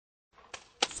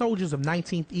Soldiers of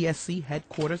 19th ESC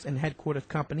Headquarters and Headquarters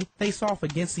Company face off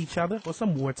against each other for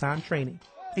some wartime training.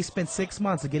 They spent 6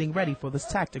 months getting ready for this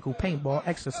tactical paintball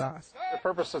exercise. The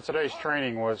purpose of today's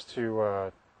training was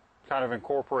to kind of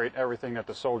incorporate everything that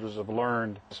the soldiers have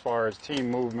learned as far as team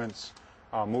movements,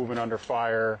 movement under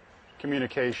fire,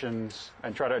 communications,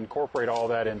 and try to incorporate all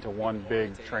that into one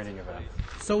big training event.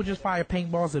 Soldiers fire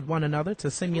paintballs at one another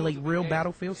to simulate real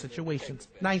battlefield situations.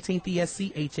 19th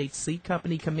ESC HHC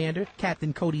Company Commander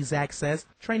Captain Cody Zach says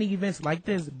training events like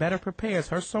this better prepares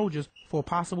her soldiers for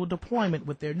possible deployment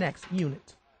with their next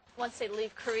unit. Once they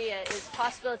leave Korea, the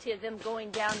possibility of them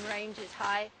going down range is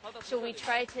high, so we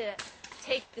try to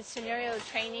take the scenario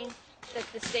training that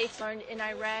the States learned in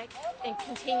Iraq and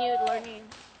continue learning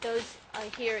those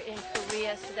here in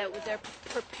Korea so that they're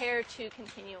prepared to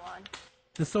continue on.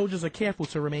 The soldiers are careful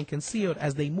to remain concealed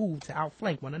as they move to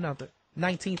outflank one another.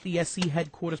 19th ESC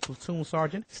Headquarters Platoon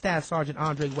Sergeant, Staff Sergeant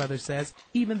Andre Weathers says,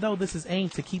 even though this is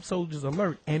aimed to keep soldiers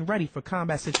alert and ready for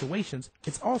combat situations,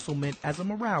 it's also meant as a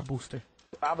morale booster.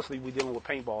 Obviously, we're dealing with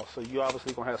paintball, so you're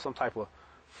obviously going to have some type of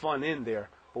fun in there,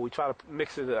 but we try to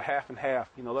mix it a half and half.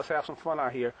 You know, let's have some fun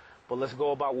out here, but let's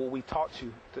go about what we taught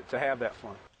you to have that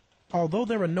fun. Although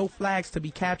there are no flags to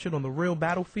be captured on the real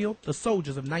battlefield, the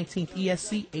soldiers of 19th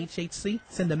ESC HHC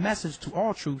send a message to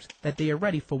all troops that they are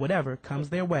ready for whatever comes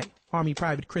their way. Army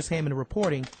Private Chris Hammond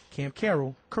reporting, Camp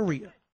Carroll, Korea.